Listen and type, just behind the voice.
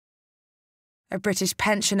A British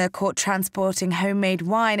pensioner caught transporting homemade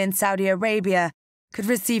wine in Saudi Arabia could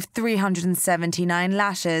receive 379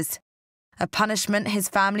 lashes, a punishment his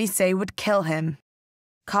family say would kill him.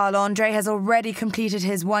 Karl Andree has already completed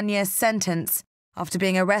his 1-year sentence after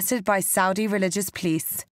being arrested by Saudi religious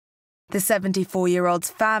police. The 74-year-old's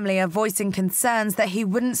family are voicing concerns that he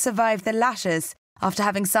wouldn't survive the lashes after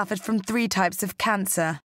having suffered from 3 types of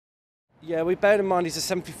cancer. Yeah, we bear in mind he's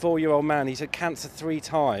a 74-year-old man. He's had cancer 3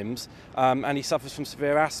 times, and he suffers from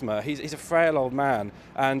severe asthma. He's a frail old man,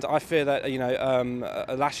 and I fear that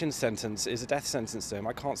a lashing sentence is a death sentence to him.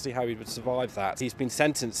 I can't see how he would survive that. He's been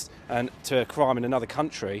sentenced to a crime in another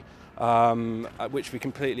country, which we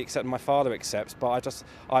completely accept and my father accepts. But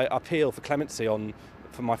I appeal for clemency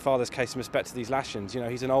for my father's case in respect to these lashings.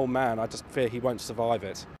 He's an old man. I just fear he won't survive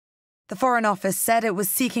it. The Foreign Office said it was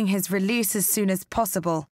seeking his release as soon as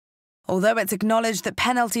possible, although it's acknowledged that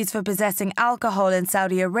penalties for possessing alcohol in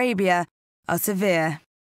Saudi Arabia are severe.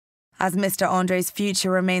 As Mr. Andree's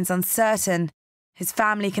future remains uncertain, his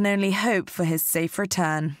family can only hope for his safe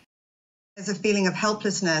return. There's a feeling of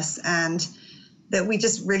helplessness and that we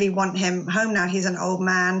just really want him home now. He's an old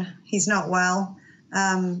man, he's not well,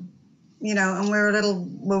 and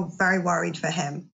we're very worried for him.